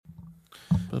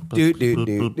Do, do, do,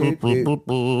 do, do. Yeah,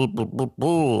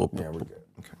 we're good.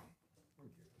 Okay.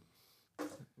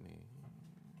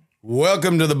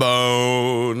 Welcome to the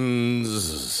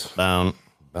Bones.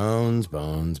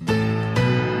 Bones.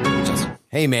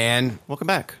 Hey, man. Welcome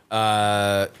back.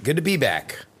 Good to be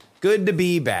back.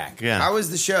 Yeah. How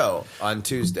was the show on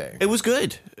Tuesday? It was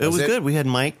good. It was good. We had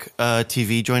Mike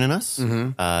TV joining us.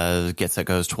 Get Set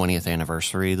Go's 20th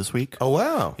anniversary this week. Oh,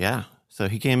 wow. Yeah. So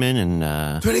he came in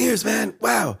and 20 years, man.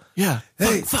 Wow. yeah.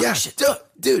 Hey, yeah.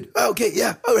 Dude. Okay.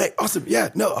 Yeah. All right. Awesome. Yeah.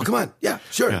 No. Oh, come on. Yeah.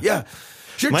 Sure. Yeah.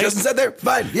 Sure. Mike- Justin sat there.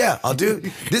 Fine. Yeah. I'll do.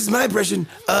 This is my impression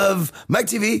of Mike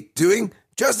TV doing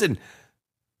Justin.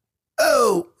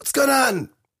 Oh, what's going on?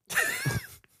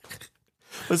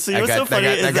 Let's see. What's so funny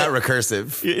that got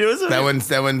recursive. It was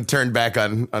That one turned back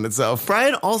on itself.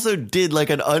 Brian also did like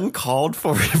an uncalled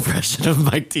for impression of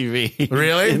Mike TV.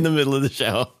 Really? In the middle of the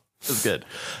show. It was good.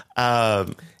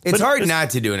 It's hard not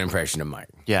to do an impression of Mike.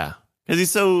 Yeah. Because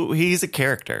he's a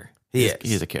character.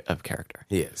 He's a character.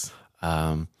 He is.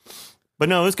 But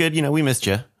no, it was good. You know, we missed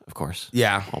you, of course.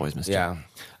 Yeah. Always missed you. Yeah.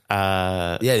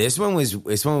 This one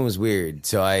was weird.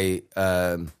 So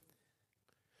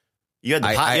You had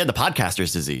the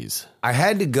podcaster's disease. I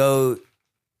had to go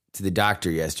to the doctor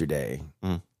yesterday.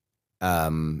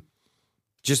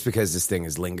 Just because this thing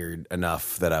has lingered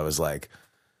enough that I was like,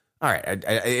 all right,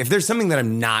 if there's something that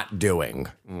I'm not doing,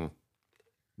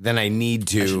 then I need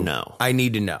to know. I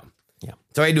need to know. Yeah.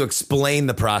 So I had to explain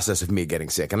the process of me getting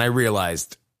sick. And I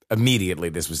realized immediately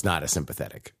this was not a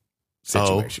sympathetic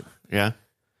situation. Oh, yeah.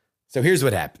 So here's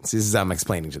what happens. This is how I'm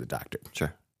explaining to the doctor.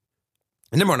 Sure.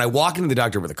 And number one, I walk into the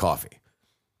doctor with a coffee.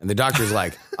 And the doctor's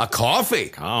like, a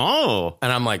coffee? Oh.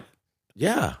 And I'm like,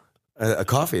 yeah, a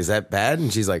coffee. Is that bad?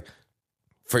 And she's like,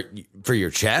 for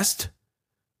your chest?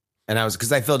 And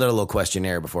because I filled out a little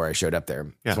questionnaire before I showed up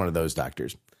there. Yeah. It's one of those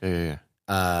doctors. Yeah.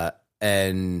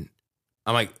 And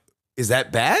I'm like, is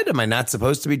that bad? Am I not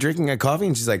supposed to be drinking a coffee?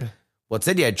 And she's like, well, it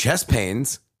said you had chest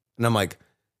pains. And I'm like,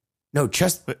 no,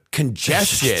 chest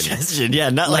congestion. Yeah,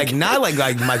 not like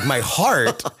my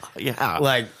heart.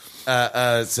 Yeah.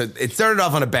 So it started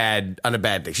off on a bad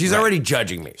thing. She's already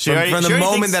judging me. From the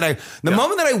moment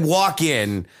that I walk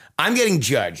in, I'm getting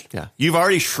judged. Yeah. You've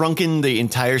already shrunken the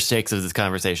entire stakes of this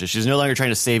conversation. She's no longer trying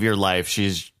to save your life.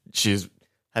 She's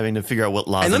having to figure out what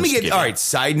laws. And let me get all right.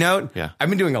 Side note. Yeah. I've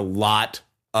been doing a lot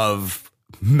of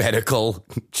medical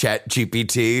chat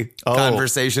GPT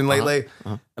conversation lately.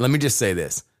 And let me just say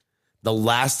this. The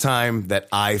last time that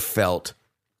I felt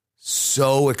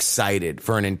so excited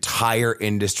for an entire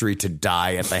industry to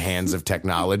die at the hands of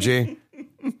technology,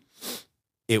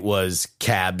 it was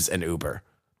cabs and Uber.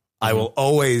 I will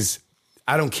always,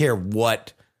 I don't care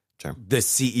what the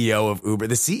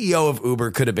CEO of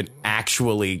Uber could have been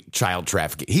actually child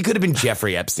trafficking. He could have been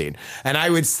Jeffrey Epstein. And I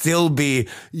would still be,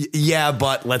 yeah,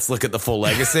 but let's look at the full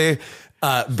legacy.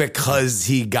 Because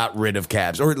he got rid of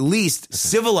cabs, or at least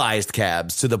civilized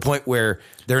cabs, to the point where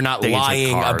they're not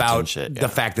lying about the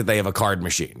fact that they have a card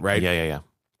machine, right? Yeah.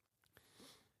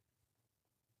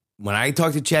 When I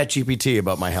talk to ChatGPT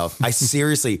about my health, I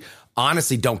seriously,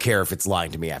 honestly don't care if it's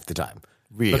lying to me half the time.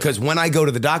 Really? Because when I go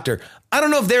to the doctor, I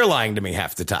don't know if they're lying to me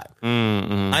half the time.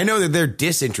 Mm-hmm. I know that they're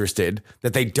disinterested,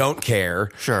 that they don't care.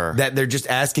 Sure. That they're just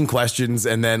asking questions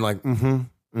and then like,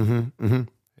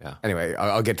 Yeah. Anyway,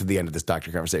 I'll get to the end of this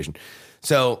doctor conversation.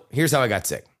 So here's how I got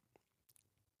sick.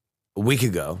 A week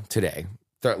ago today,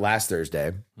 last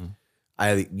Thursday,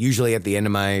 I usually at the end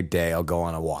of my day, I'll go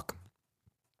on a walk.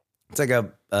 It's like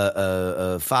a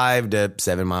 5 to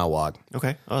 7 mile walk.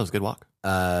 Okay. Oh, it was a good walk.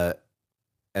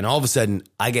 And all of a sudden,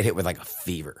 I get hit with like a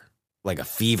fever.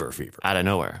 Out of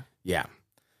nowhere. Yeah.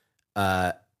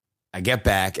 I get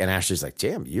back and Ashley's like,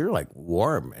 damn, you're like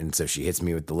warm. And so she hits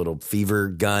me with the little fever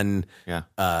gun. Yeah.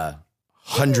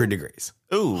 100 degrees.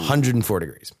 Ooh. 104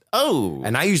 degrees. Oh.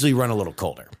 And I usually run a little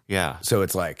colder. Yeah. So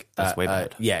it's like, that's way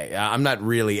bad. Yeah. I'm not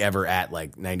really ever at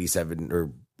like 97 or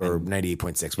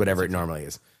 98.6, whatever it normally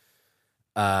is.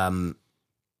 But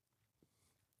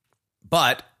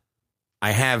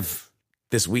I have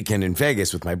this weekend in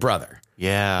Vegas with my brother.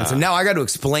 Yeah. And so now I got to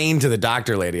explain to the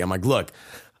doctor lady. I'm like, look,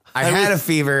 I had a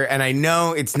fever and I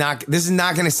know this is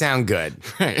not going to sound good.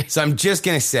 Right. So I'm just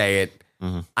going to say it.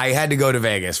 Mm-hmm. I had to go to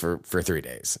Vegas for 3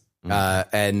 days.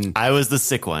 Mm-hmm. And I was the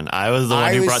sick one. I was the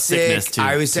one who brought sickness to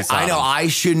I was sick. I know I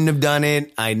shouldn't have done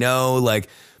it. I know,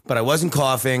 but I wasn't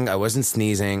coughing. I wasn't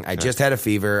sneezing. I just had a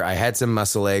fever. I had some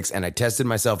muscle aches and I tested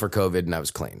myself for COVID and I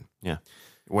was clean. Yeah.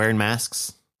 Wearing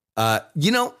masks? I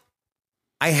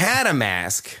had a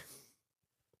mask.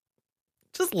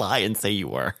 Just lie and say you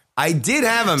were. I did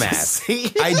have a mask.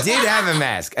 I did have a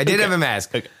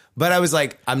mask. Okay. But I was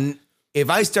like, if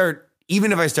I start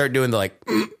even if I start doing the like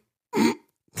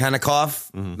kind of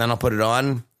cough, Mhm. then I'll put it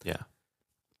on. Yeah.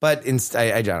 But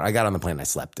I got on the plane, I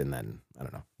slept, and then I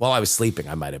don't know. While I was sleeping,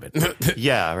 I might have been.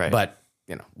 Yeah, right. But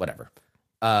whatever.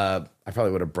 I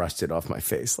probably would have brushed it off my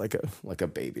face like a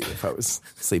baby if I was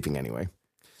sleeping anyway.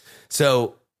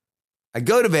 So I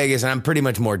go to Vegas, and I'm pretty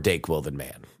much more Dayquil than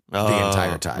man the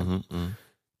entire time.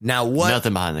 Now what?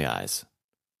 Nothing behind the eyes.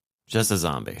 Just a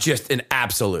zombie. Just an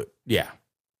absolute, yeah,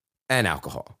 and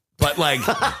alcohol, but like,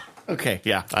 Okay,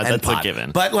 yeah, and that's pot. a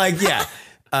given. But like, yeah,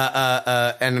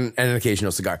 and an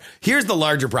occasional cigar. Here's the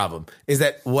larger problem: is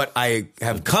that what I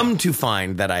have come to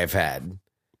find that I have had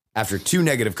after 2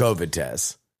 negative COVID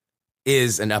tests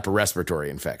is an upper respiratory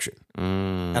infection,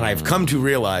 and I've come to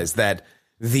realize that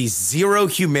the zero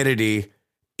humidity,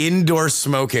 indoor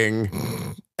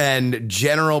smoking, and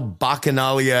general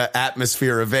bacchanalia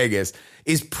atmosphere of Vegas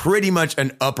is pretty much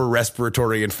an upper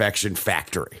respiratory infection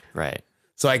factory. Right.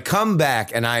 So I come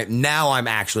back and I'm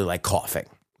actually like coughing.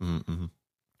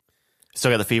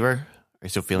 Still got the fever? Are you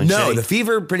still feeling No, shitty? the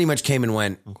fever pretty much came and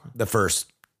went the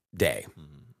first day,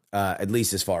 at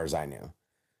least as far as I knew.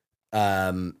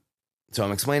 So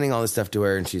I'm explaining all this stuff to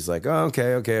her, and she's like, "Oh,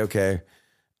 okay.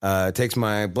 Takes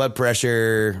my blood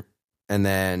pressure, and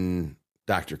then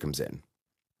doctor comes in.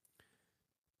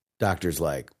 Doctor's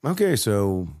like, okay,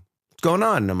 so what's going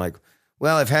on?" And I'm like,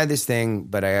 well, I've had this thing,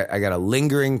 but I got a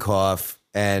lingering cough,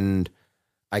 and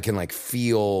I can like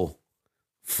feel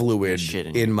fluid Shit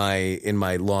in in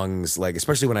my lungs, like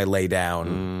especially when I lay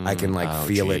down, I can like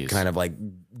feel it kind of like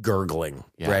gurgling,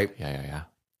 Yeah, right? Yeah.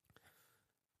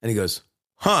 And he goes,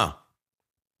 "Huh?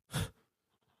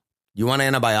 You want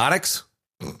antibiotics?"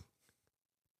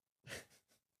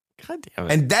 God damn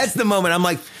it. And that's the moment I'm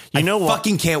like, You know I what?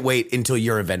 fucking can't wait until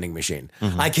you're a vending machine.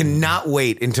 I cannot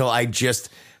wait until I just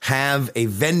have a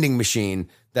vending machine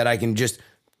that I can just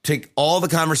take all the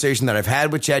conversation that I've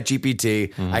had with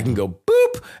ChatGPT. I can go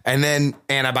boop, and then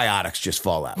antibiotics just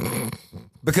fall out.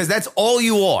 Because that's all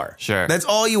you are. Sure. That's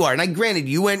all you are. And I granted,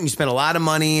 you went and you spent a lot of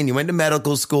money and you went to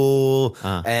medical school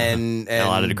and a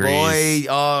lot of degrees.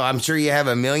 Boy, oh, I'm sure you have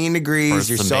 1 million degrees. Birthed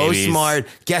You're some so babies. smart.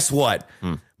 Guess what?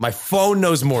 My phone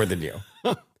knows more than you.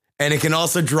 And it can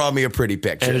also draw me a pretty And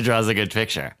picture. it draws a good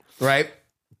picture. Right?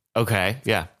 Okay,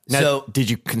 yeah. Now, So- did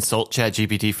you consult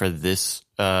ChatGPT for this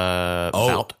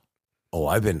bout? Oh,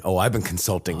 I've been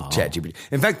consulting ChatGPT.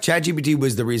 In fact, ChatGPT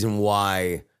was the reason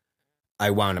why I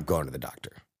wound up going to the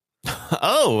doctor.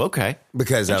 Oh, okay.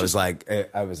 Because I was like,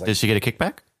 Did she get a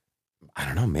kickback? I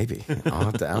don't know, maybe. I'll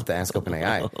have to ask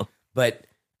OpenAI. But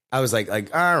I was like,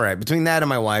 all right, between that and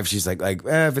my wife, she's like,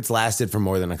 if it's lasted for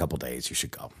more than a couple days, you should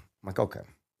go. I'm like, okay.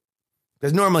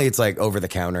 Because normally it's like over the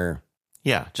counter,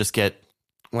 Yeah, just get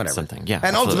whatever. something. Yeah, And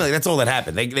absolutely. ultimately, that's all that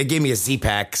happened. They gave me a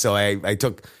Z-Pack, so I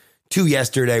took 2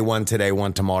 yesterday, 1 today,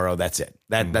 1 tomorrow. That's it.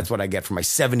 That's what I get for my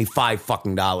 $75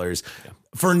 fucking dollars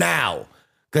for now.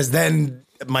 Because then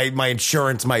my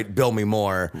insurance might bill me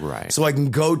more. Right. So I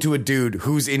can go to a dude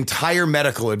whose entire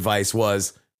medical advice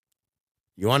was,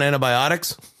 "You want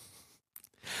antibiotics?"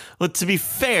 Well, to be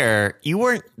fair, you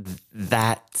weren't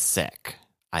that sick.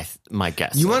 My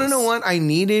guess. You want to is. know what I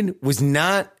needed?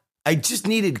 I just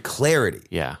needed clarity.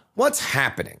 Yeah. What's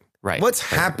happening? Right. What's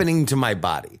happening to my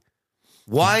body?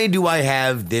 Why do I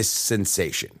have this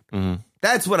sensation?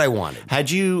 That's what I wanted.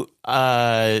 Had you?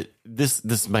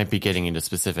 This might be getting into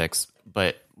specifics,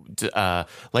 but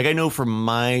like I know for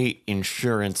my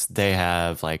insurance, they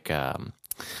have like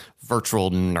virtual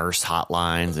nurse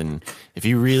hotlines, and if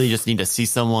you really just need to see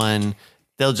someone,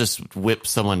 they'll just whip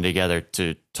someone together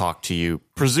to talk to you,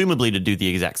 presumably to do the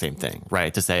exact same thing,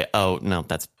 right? To say, "Oh no,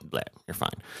 that's bleh, you're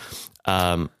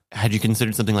fine." Had you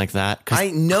considered something like that?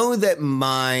 I know that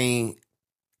my I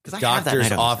have that doctor's and I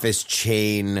don't- office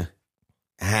chain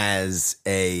has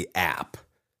a app.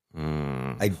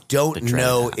 I don't dreaded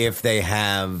know app. if they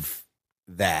have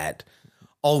that.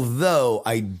 Although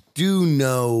I do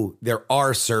know there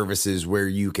are services where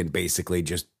you can basically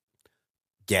just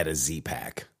get a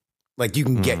Z-Pack. Like you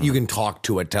can talk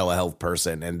to a telehealth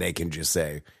person and they can just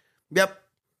say, "Yep,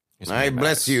 Here's some I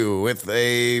bless antibiotics." you with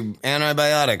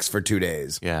antibiotics for 2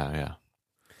 days." Yeah.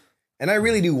 And I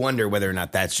really do wonder whether or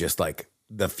not that's just like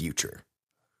the future.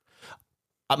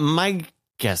 My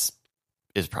guess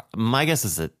is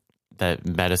that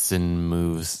medicine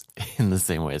moves in the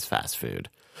same way as fast food,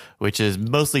 which is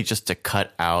mostly just to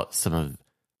cut out some of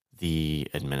the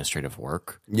administrative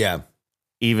work, Yeah.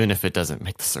 even if it doesn't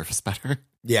make the service better.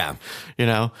 Yeah. You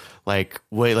know, like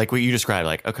what you described.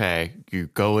 Like, okay, you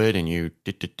go in and you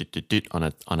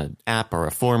on an app or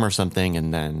a form or something,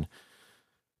 and then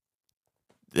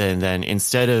And then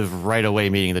instead of right away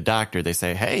meeting the doctor, they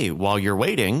say, hey, while you're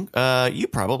waiting, you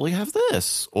probably have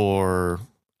this. Or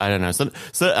I don't know.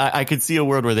 So I could see a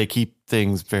world where they keep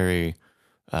things very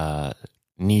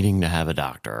needing to have a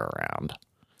doctor around.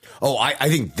 Oh, I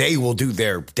think they will do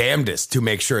their damnedest to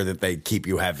make sure that they keep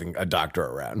you having a doctor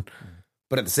around.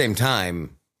 But at the same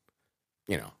time,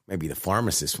 you know, maybe the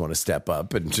pharmacists want to step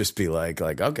up and just be like,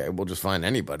 okay, we'll just find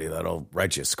anybody that'll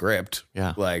write you a script.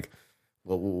 Yeah. Like,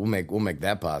 well, we'll make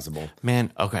that possible.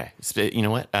 Man, okay. You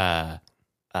know what?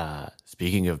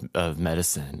 Speaking of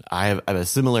medicine, I have a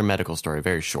similar medical story,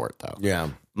 very short though. Yeah.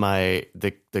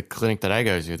 The clinic that I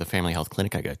go to, the family health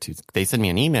clinic I go to, they sent me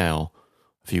an email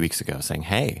a few weeks ago saying,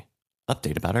 hey,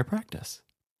 update about our practice.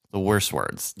 The worst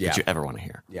words that you ever want to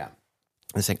hear. Yeah.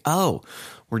 They're saying, oh,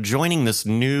 we're joining this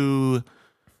new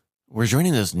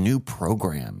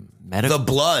program. The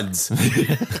Bloods.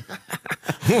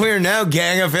 We're now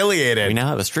gang affiliated. We now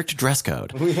have a strict dress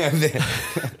code. We have the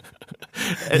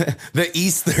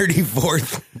East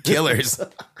 34th Killers.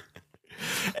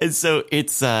 And so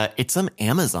it's some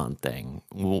Amazon thing.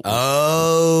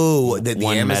 Oh, the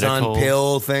Amazon medical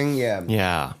pill thing? Yeah.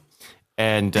 Yeah.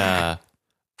 And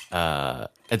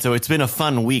so it's been a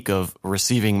fun week of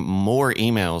receiving more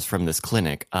emails from this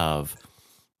clinic of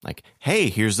like, hey,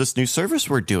 here's this new service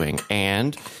we're doing,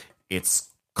 and it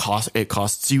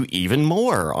costs you even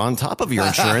more on top of your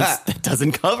insurance that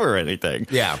doesn't cover anything.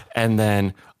 Yeah. And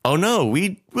then, oh no,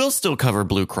 we will still cover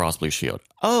Blue Cross Blue Shield.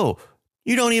 Oh,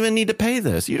 you don't even need to pay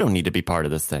this. You don't need to be part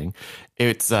of this thing.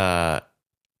 It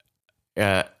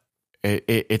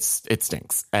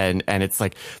stinks. And it's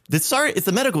like, it's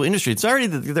the medical industry.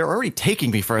 They're already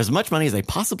taking me for as much money as they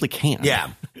possibly can.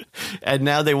 Yeah. And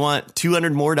now they want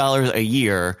 $200 more a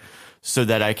year so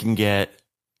that I can get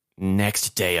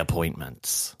next day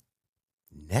appointments.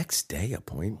 Next day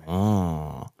appointment.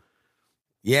 Oh.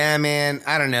 Yeah, man.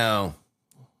 I don't know.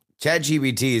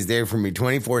 ChatGPT is there for me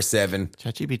 24/7.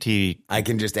 ChatGPT. I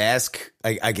can just ask.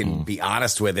 I can be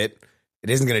honest with it. It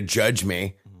isn't going to judge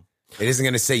me. It isn't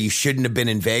going to say you shouldn't have been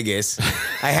in Vegas.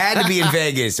 I had to be in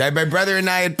Vegas. My brother and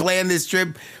I had planned this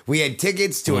trip. We had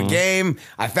tickets to a game.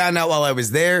 I found out while I was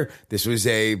there, this was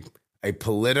a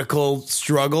political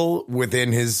struggle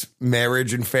within his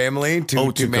marriage and family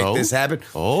to make this happen.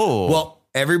 Oh. Well,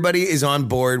 everybody is on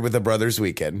board with a brother's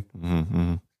weekend.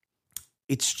 Mm-hmm.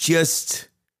 It's just,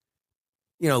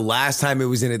 last time it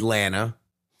was in Atlanta.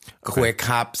 Okay. Quick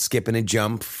hop, skip, and a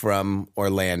jump from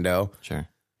Orlando. Sure.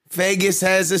 Vegas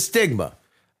has a stigma.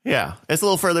 Yeah, it's a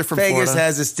little further from Vegas Florida.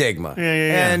 has a stigma.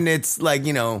 Yeah. And it's like,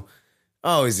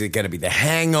 is it going to be The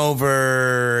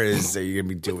Hangover? Are you going to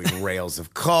be doing rails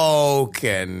of coke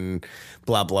and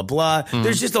blah, blah, blah?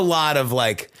 There's just a lot of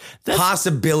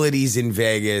possibilities in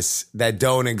Vegas that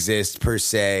don't exist per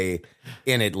se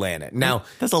in Atlanta. Now,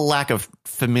 that's a lack of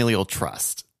familial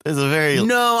trust. There's a very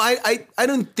No, I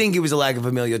don't think it was a lack of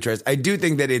familial trust. I do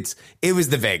think that it was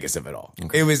the Vegas of it all.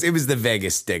 Okay. It was the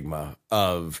Vegas stigma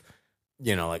of,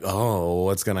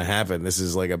 what's going to happen? This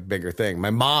is like a bigger thing. My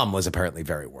mom was apparently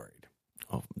very worried.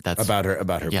 Oh, that's about her.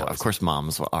 Yeah, boys. Of course,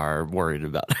 moms are worried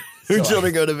about their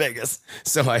children go to Vegas.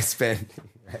 So I spent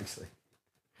actually.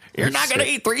 You're not going to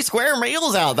eat 3 square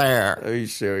meals out there. Let me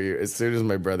show you. As soon as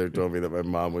my brother told me that my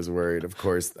mom was worried, of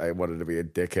course, I wanted to be a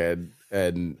dickhead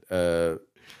and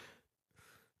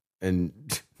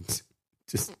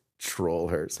just troll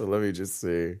her. So let me just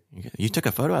see. You took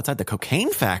a photo outside the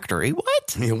cocaine factory.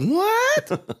 What?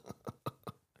 What?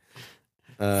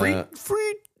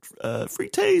 Free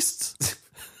tastes.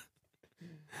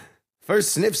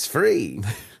 First sniff's free.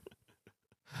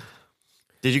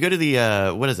 Did you go to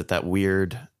the what is it? That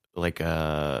weird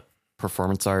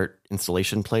performance art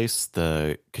installation place,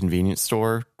 the convenience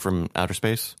store from outer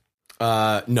space?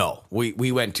 No,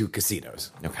 we went to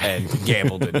casinos and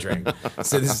gambled and drank.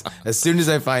 So as soon as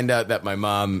I find out that my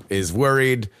mom is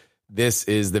worried, this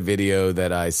is the video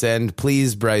that I send.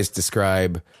 Please, Bryce,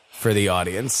 describe for the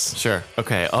audience. Sure.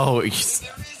 Okay. Oh,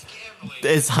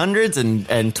 it's hundreds and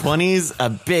 20s,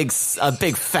 a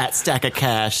big fat stack of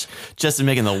cash, just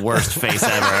making the worst face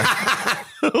ever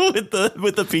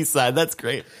with the peace sign. That's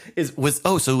great.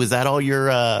 So was that all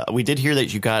your? We did hear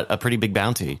that you got a pretty big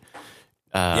bounty.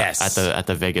 Yes, at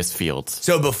the Vegas fields.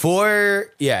 So before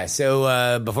my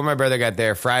brother got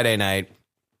there Friday night,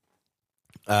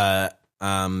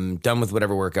 done with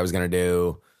whatever work I was gonna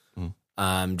do.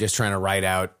 Just trying to write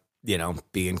out,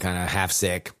 being kind of half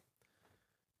sick,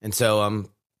 and so I'm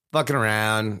fucking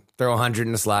around. Throw 100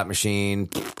 in the slot machine,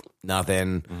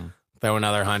 nothing. Throw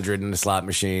another 100 in the slot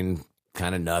machine,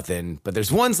 kind of nothing. But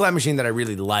there's one slot machine that I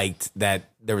really liked that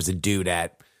there was a dude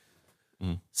at.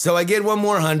 So I get one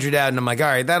more 100 out, and I'm like, all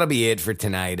right, that'll be it for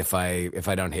tonight if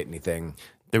I don't hit anything.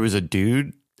 There was a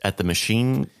dude at the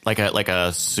machine, like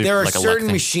a super, There are like a certain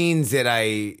machines that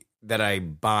I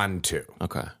bond to.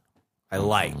 Okay. I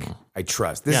like. I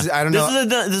trust. This is, I don't know.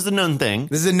 This is a known thing.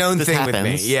 This is a known thing happens.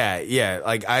 with me. Yeah, yeah.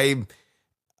 Like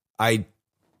I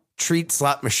treat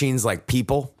slot machines like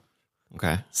people.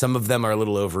 Okay. Some of them are a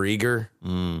little overeager.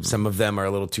 Some of them are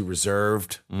a little too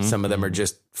reserved. Some of them are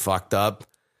just fucked up.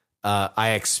 I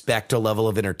expect a level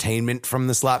of entertainment from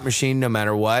the slot machine no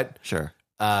matter what. Sure.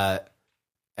 And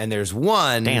there's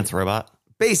one dance robot.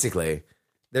 Basically,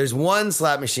 there's one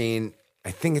slot machine.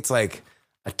 I think it's like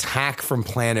Attack from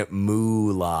Planet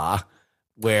Moolah,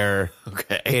 where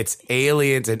it's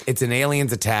aliens. It's an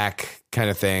aliens attack kind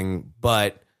of thing,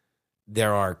 but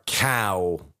there are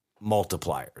cow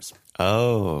multipliers.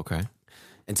 Oh, okay.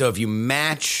 And so if you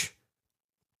match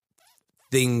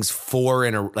things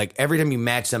like every time you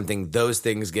match something, those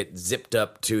things get zipped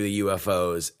up to the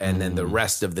UFOs, and then the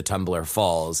rest of the tumbler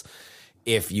falls.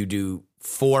 If you do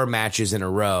 4 matches in a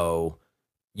row,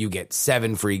 you get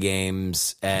 7 free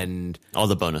games, and all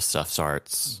the bonus stuff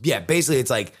starts. Yeah, basically it's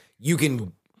like you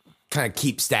can kind of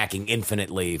keep stacking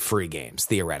infinitely free games,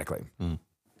 theoretically.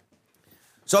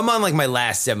 So I'm on like my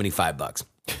last $75.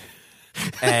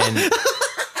 And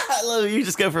I love it. You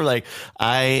just go for like,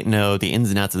 I know the ins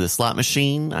and outs of the slot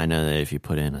machine. I know that if you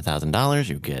put in $1,000,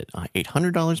 you get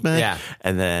 $800 back. Yeah.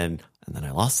 And then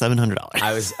I lost $700.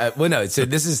 I was, no, so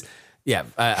this is, yeah,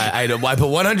 I put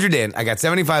 100 in, I got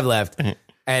 75 left.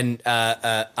 And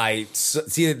I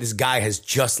see that this guy has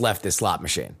just left this slot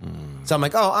machine. So I'm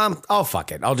like, I'll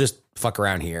fuck it. I'll just fuck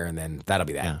around here, and then that'll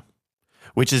be that. Yeah.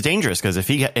 Which is dangerous, because if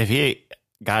he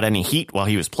got any heat while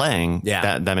he was playing,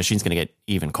 that machine's going to get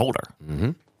even colder.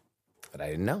 But I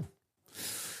didn't know.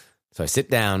 So I sit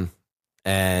down,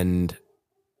 and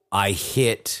I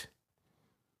hit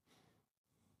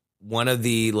one of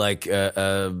the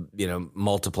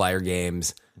multiplier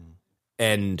games,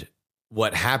 and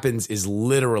what happens is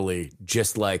literally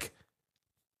just like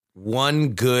one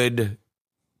good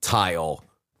tile,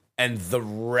 and the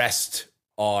rest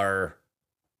are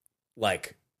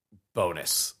like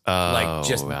bonus, like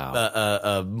just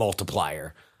a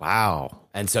multiplier. Wow.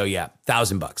 And so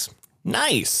 $1,000.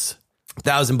 Nice.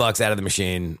 $1,000 out of the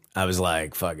machine. I was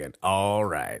like, fuck it. All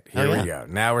right, here we go.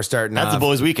 Now we're starting. That's off. a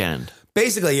boys' weekend.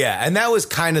 Basically, yeah. And that was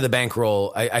kind of the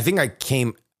bankroll. I think I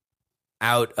came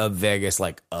out of Vegas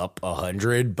like up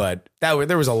 100, but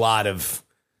there was a lot of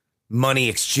money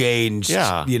exchanged,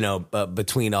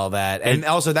 between all that. And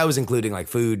also that was including like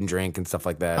food and drink and stuff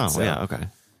like that. Oh, so, yeah. Okay.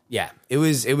 Yeah, it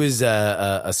was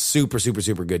a super, super,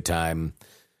 super good time.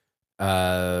 Made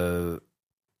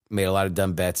a lot of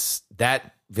dumb bets.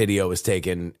 That video was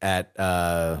taken at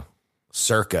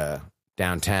Circa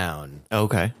downtown.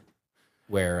 Okay.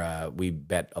 Where we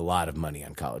bet a lot of money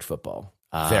on college football.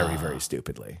 Very, very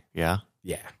stupidly. Yeah?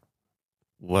 Yeah.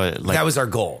 What? That was our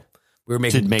goal. We were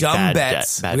making dumb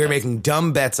bets. We were making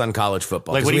dumb bets on college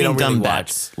football. Like, what do you mean dumb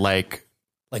bets? Like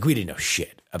we didn't know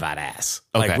shit about ass.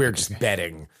 Okay. Like, we were just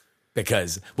betting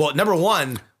because, well, number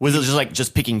one. Was it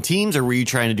just picking teams, or were you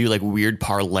trying to do like weird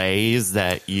parlays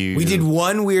that you. We did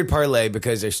one weird parlay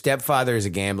because their stepfather is a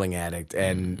gambling addict,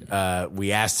 and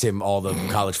we asked him all the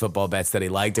college football bets that he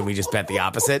liked, and we just bet the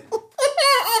opposite.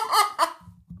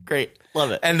 Great.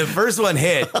 Love it. And the first one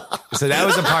hit. So that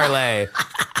was a parlay.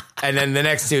 And then the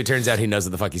next two, turns out he knows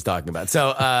what the fuck he's talking about.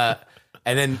 So,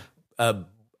 and then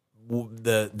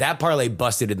that parlay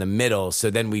busted in the middle. So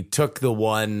then we took the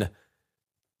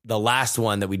last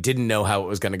one that we didn't know how it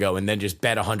was going to go, and then just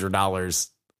bet $100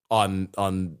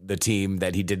 on the team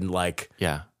that he didn't like.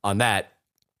 Yeah. On that,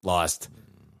 lost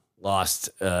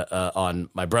on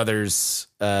my brother's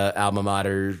alma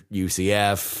mater,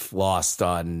 UCF, lost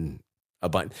on a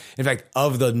bunch. In fact,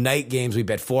 of the night games, we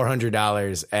bet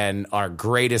 $400, and our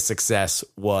greatest success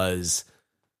was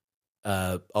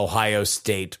Ohio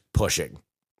State pushing.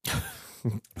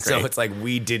 So it's like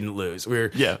we didn't lose. We were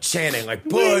chanting like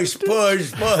push,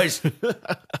 push, push.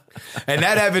 And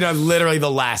that happened on literally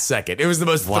the last second. It was the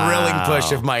most thrilling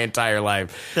push of my entire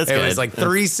life. It was like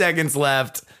 3 seconds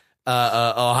left.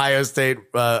 Ohio State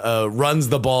runs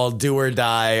the ball, do or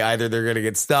die. Either they're going to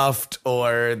get stuffed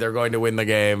or they're going to win the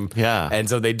game. Yeah. And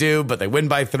so they do, but they win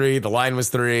by 3. The line was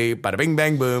 3. Bada bing,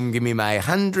 bang, boom. Give me my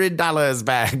 $100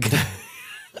 back.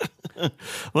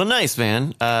 Well, nice,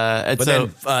 man. But then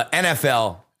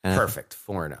NFL, perfect.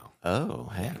 4-0. Oh,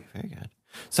 hey, very good.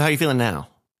 So how are you feeling now?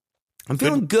 I'm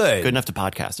feeling good. Good enough to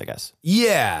podcast, I guess.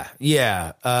 Yeah.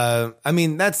 I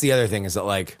mean, that's the other thing is that,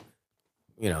 like,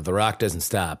 The Rock doesn't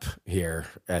stop here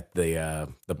at the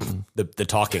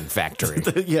talking factory.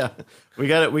 Yeah, we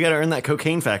got to earn that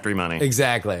cocaine factory money.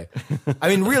 Exactly. I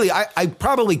mean, really, I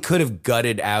probably could have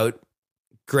gutted out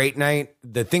Great Night.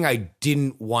 The thing I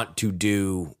didn't want to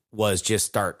do was just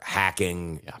start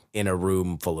hacking in a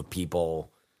room full of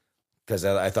people, because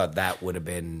I thought that would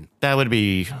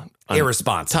be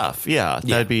irresponsible. Tough. Yeah,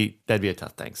 that'd be a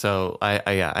tough thing. So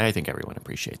I think everyone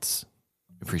appreciates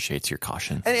your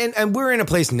caution. And we're in a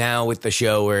place now with the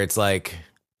show where it's like,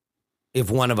 if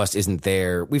one of us isn't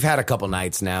there, we've had a couple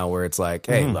nights now where it's like,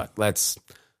 hey, look,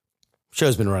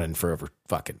 show's been running for over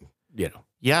fucking,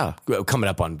 coming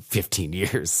up on 15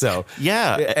 years. So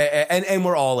yeah. And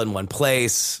we're all in one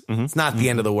place. Mm-hmm. It's not the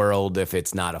end of the world if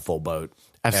it's not a full boat.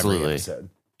 Absolutely. Every episode.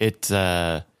 It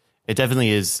definitely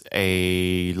is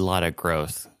a lot of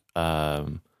growth. I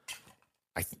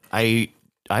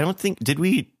don't think, did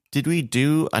we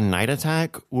do a night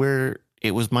attack where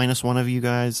it was -1 of you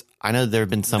guys? I know there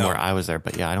have been some where I was there,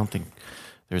 but yeah, I don't think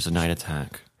there's a night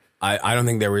attack. I don't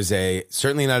think there was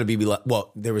certainly not a BB Live.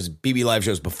 Well, there was BB Live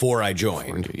shows before I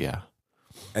joined. Yeah.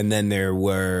 And then there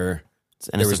was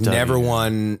never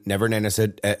an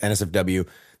NSFW.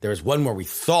 There was one where we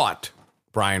thought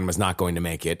Brian was not going to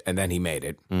make it, and then he made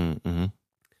it. Mm-hmm.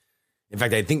 In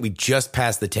fact, I think we just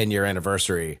passed the 10-year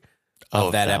anniversary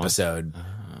of that episode.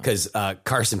 Because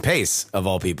Carson Pace, of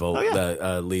all people,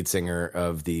 the lead singer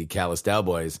of the Callous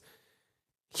Cowboys,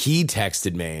 he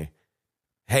texted me,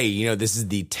 hey, this is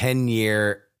the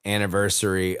 10-year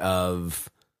anniversary of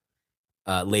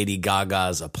Lady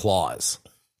Gaga's Applause.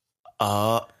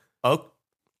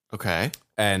 Okay.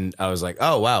 And I was like,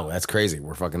 oh, wow, that's crazy.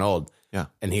 We're fucking old. Yeah.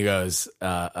 And he goes,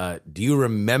 do you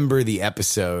remember the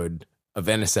episode of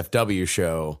NSFW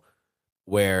show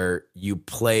where you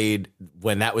played,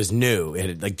 when that was new,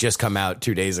 it had just come out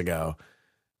 2 days ago,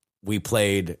 we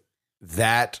played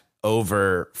that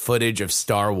over footage of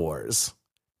Star Wars,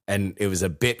 and it was a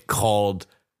bit called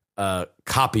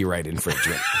copyright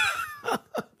infringement.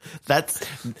 That's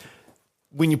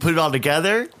when you put it all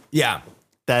together. Yeah.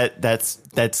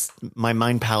 That's my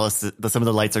mind palace. Some of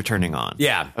the lights are turning on.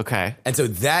 Yeah. Okay. And so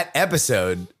that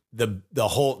episode,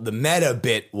 the meta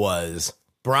bit was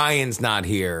Brian's not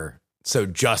here, so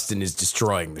Justin is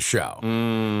destroying the show.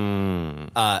 And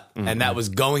that was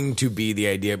going to be the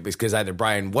idea, because either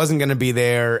Brian wasn't going to be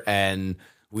there and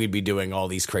we'd be doing all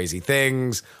these crazy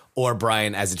things, or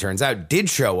Brian, as it turns out, did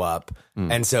show up.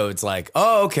 And so it's like,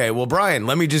 oh, okay, well, Brian,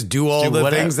 let me just do all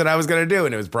the things that I was going to do.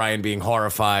 And it was Brian being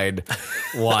horrified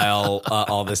while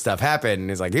all this stuff happened. And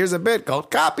he's like, here's a bit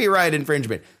called copyright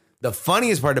infringement. The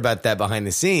funniest part about that behind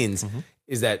the scenes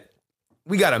is that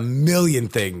we got a million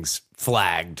things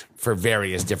flagged for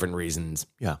various different reasons.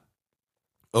 Yeah.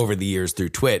 Over the years through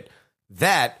Twit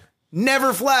that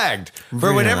never flagged.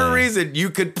 For whatever reason, you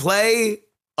could play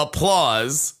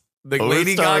Applause, the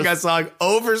Lady Gaga song,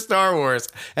 over Star Wars.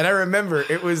 And I remember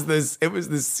it was the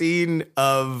scene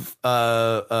of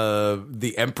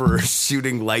the Emperor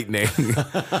shooting lightning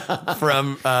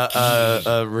from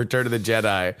Return of the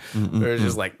Jedi. Where it's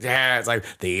just like, yeah, it's like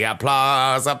the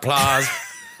applause.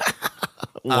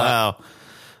 Wow.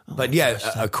 But yeah,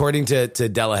 according to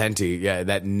Delahanty,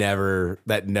 that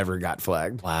never got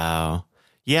flagged. Wow.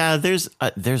 Yeah, there's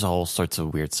all sorts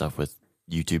of weird stuff with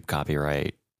YouTube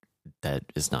copyright that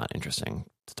is not interesting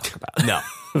to talk about. No.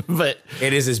 But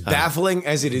it is as baffling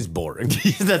as it is boring.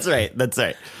 That's right.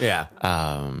 Yeah.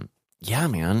 Yeah,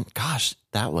 man. Gosh,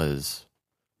 that was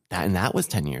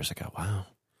 10 years ago. Wow.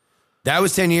 That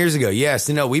was 10 years ago. Yes.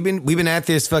 No, we've been at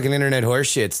this fucking internet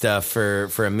horseshit stuff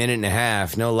for a minute and a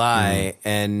half. No lie.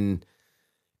 And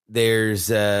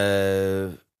there's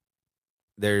I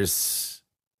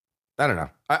don't know.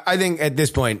 I think at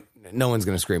this point, no one's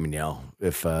going to scream and yell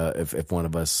if one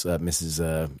of us misses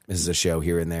a show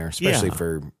here and there, especially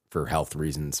for health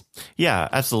reasons. Yeah,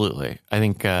 absolutely. I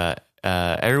think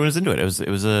everyone's into it. It was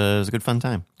a good fun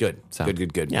time. Good. So,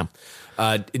 good. Yeah.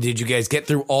 Did you guys get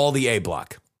through all the A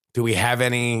block? Do we have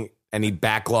any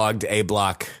backlogged A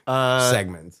block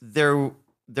segments? There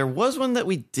was one that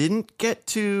we didn't get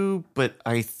to, but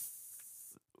I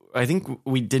think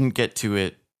we didn't get to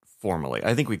it formally.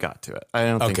 I think we got to it. I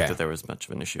don't think that there was much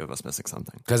of an issue of us missing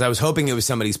something. Because I was hoping it was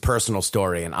somebody's personal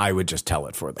story and I would just tell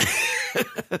it for them.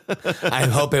 I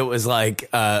hope it was like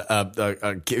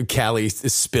Callie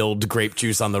spilled grape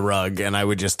juice on the rug and I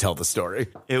would just tell the story.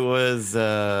 It was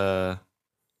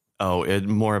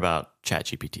more about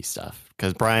ChatGPT stuff,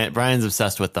 because Brian's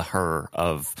obsessed with the her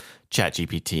of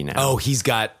ChatGPT now. Oh, he's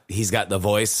got the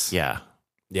voice. Yeah.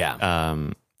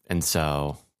 And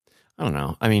so I don't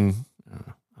know. I mean,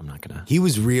 I'm not gonna. He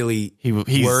was really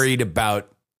worried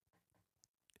about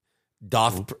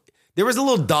there was a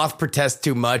little doth protest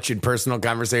too much in personal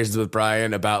conversations with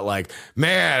Brian about like,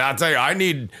 man, I'll tell you,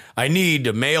 I need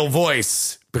a male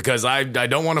voice because I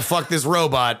don't want to fuck this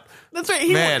robot. That's right.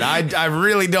 Man, I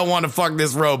really don't want to fuck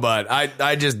this robot.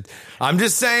 I'm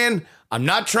just saying, I'm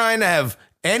not trying to have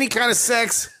any kind of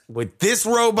sex with this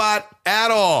robot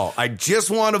at all. I just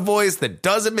want a voice that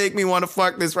doesn't make me want to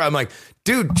fuck this robot. I'm like,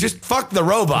 dude, just fuck the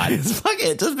robot. Fuck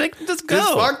it. Just go.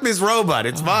 Just fuck this robot.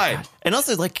 It's fine. God. And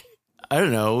also, like, I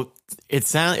don't know.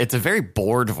 It's a very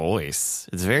bored voice.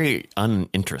 It's very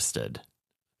uninterested.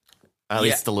 At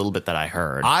least a little bit that I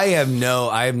heard. I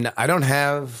don't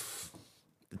have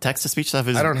the text to speech stuff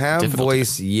is. I don't have difficult.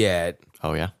 voice yet.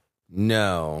 Oh yeah.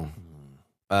 No.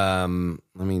 Let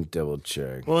me double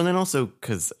check. Well, and then also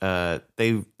because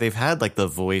they've had like the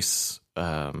voice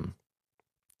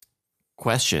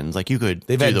questions, like you could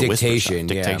they've do had the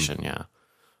dictation, yeah.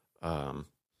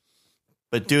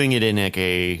 But doing it in like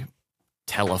a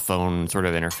telephone sort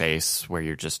of interface where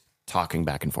you're just talking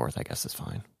back and forth, I guess is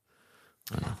fine.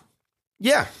 I don't know.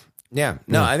 Yeah.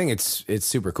 No, I think it's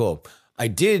super cool. I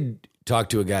did talk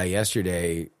to a guy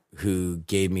yesterday who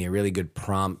gave me a really good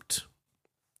prompt.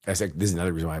 I said, this is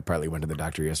another reason why I partly went to the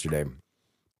doctor yesterday.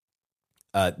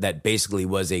 That basically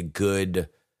was a good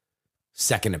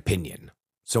second opinion.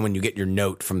 So when you get your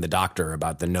note from the doctor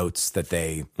about the notes that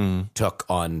they took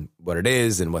on what it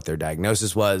is and what their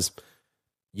diagnosis was,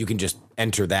 you can just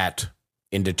enter that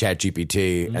into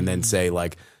ChatGPT and then say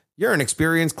like, you're an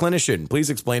experienced clinician. Please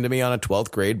explain to me on a 12th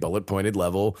grade bullet pointed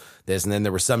level this. And then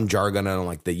there was some jargon on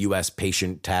like the U.S.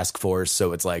 Patient Task Force.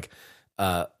 So it's like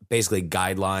basically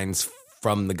guidelines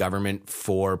from the government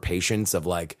for patients of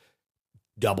like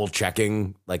double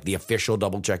checking, like the official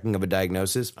double checking of a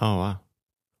diagnosis. Oh, wow.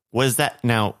 Was that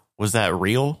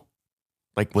real?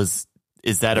 Like,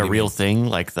 is that a real thing?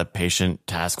 Like the Patient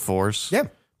Task Force? Yeah.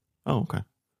 Oh, okay.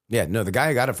 Yeah. No, the guy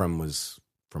I got it from was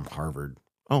from Harvard.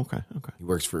 Oh, okay. He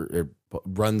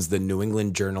runs the New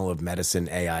England Journal of Medicine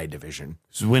AI division.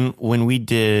 So when we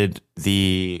did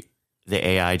the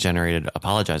AI generated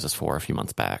apologizes for a few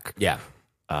months back. Yeah.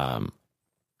 And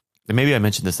maybe I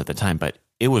mentioned this at the time, but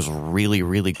it was really,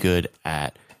 really good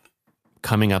at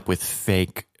coming up with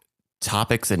fake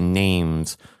topics and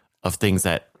names of things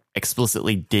that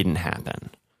explicitly didn't happen.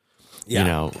 Yeah. You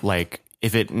know, like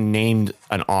if it named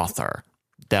an author,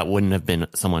 that wouldn't have been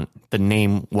someone, the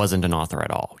name wasn't an author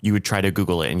at all. You would try to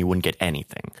Google it and you wouldn't get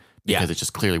anything because it's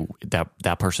just clearly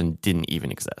that person didn't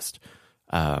even exist.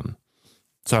 So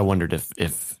I wondered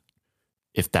if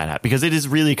that happened, because it is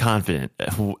really confident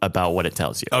about what it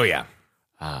tells you. Oh yeah.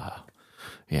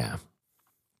 Yeah.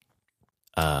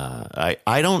 I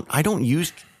don't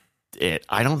use it.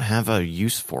 I don't have a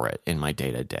use for it in my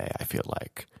day to day. I feel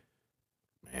like,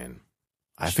 man,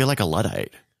 I feel like a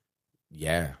Luddite.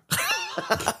 Yeah.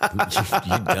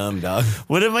 You dumb dog.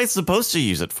 What am I supposed to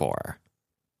use it for?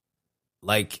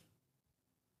 Like,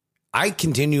 I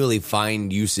continually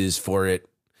find uses for it.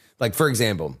 Like, for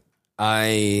example,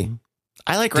 I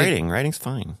like writing. Writing's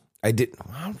fine. I did.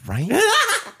 Well, right.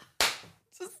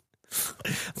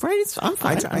 I'm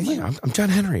fine. I'm John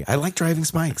Henry. I like driving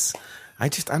spikes. I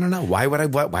don't know. Why would I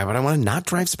want to not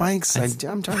drive spikes? I'm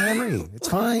John Henry. It's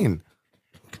fine.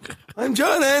 I'm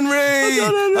John Henry.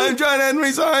 I'm John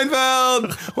Henry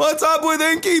Seinfeld. What's up with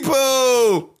Inky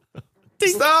Poo?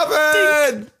 Dink, Stop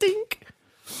it. Dink, dink.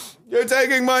 You're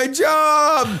taking my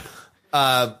job.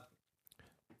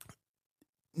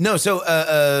 No, so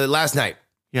last night,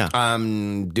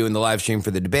 I'm doing the live stream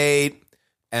for the debate,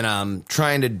 and I'm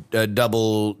trying to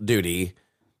double duty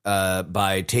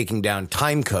by taking down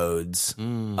time codes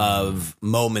of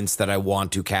moments that I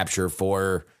want to capture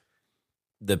for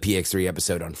the PX3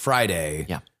 episode on Friday,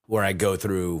 where I go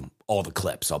through all the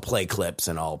clips. I'll play clips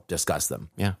and I'll discuss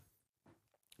them. Yeah.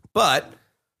 But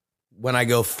when I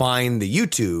go find the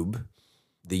YouTube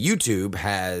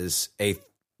has a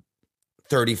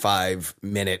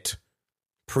 35-minute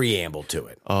preamble to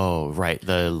it. Oh, right.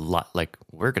 Like,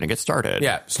 we're going to get started.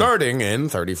 Yeah, starting in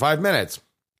 35 minutes.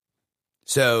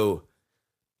 So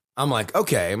I'm like,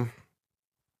 okay,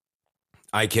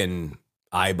 I can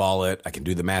eyeball it. I can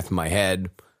do the math in my head,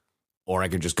 or I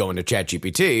could just go into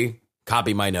ChatGPT,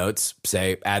 copy my notes,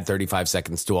 say add 35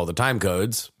 seconds to all the time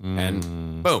codes,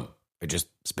 and boom, it just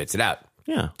spits it out.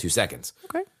 Yeah. 2 seconds.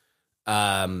 Okay.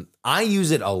 I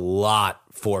use it a lot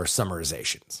for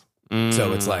summarizations.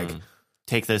 So it's like,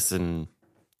 take this,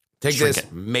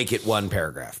 make it one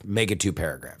paragraph, make it 2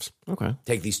 paragraphs. Okay.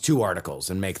 Take these 2 articles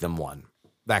and make them 1.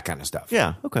 That kind of stuff.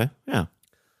 Yeah. Okay. Yeah.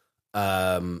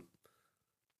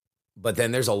 But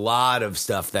then there's a lot of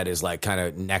stuff that is like kind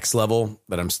of next level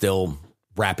that I'm still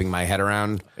wrapping my head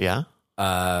around. Yeah.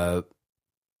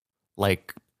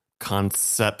 like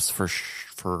concepts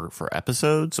for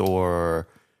episodes or?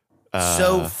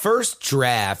 So first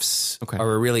drafts Okay.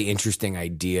 are a really interesting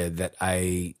idea that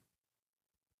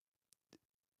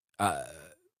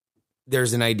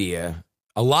there's an idea.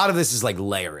 A lot of this is like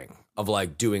layering of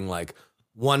like doing like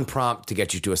one prompt to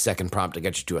get you to a second prompt to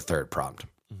get you to a third prompt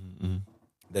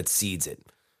that seeds it.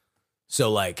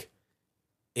 So like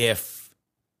if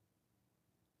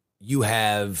you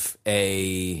have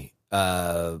a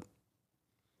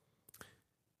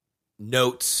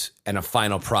notes and a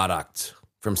final product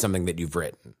from something that you've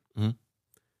written,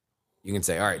 you can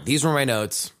say, all right, these were my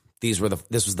notes. This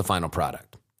was the final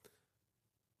product.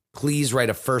 Please write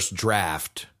a first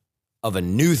draft of a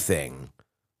new thing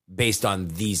based on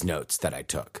these notes that I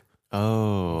took.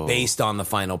 Oh. Based on the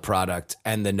final product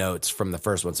and the notes from the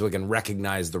first one. So it can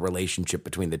recognize the relationship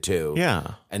between the two.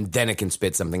 Yeah. And then it can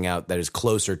spit something out that is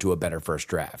closer to a better first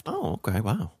draft. Oh, okay.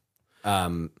 Wow.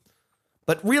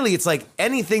 But really, it's like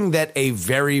anything that a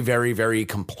very, very, very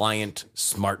compliant,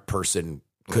 smart person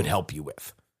could help you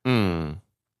with.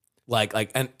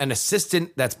 Like an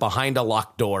assistant that's behind a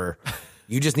locked door.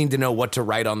 You just need to know what to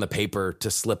write on the paper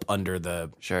to slip under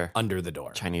the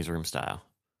door. Chinese room style.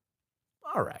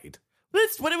 All right.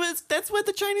 That's what it was. That's what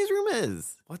the Chinese room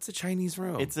is. What's a Chinese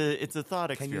room? It's a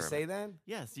thought experiment. Can you say that?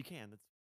 Yes, you can.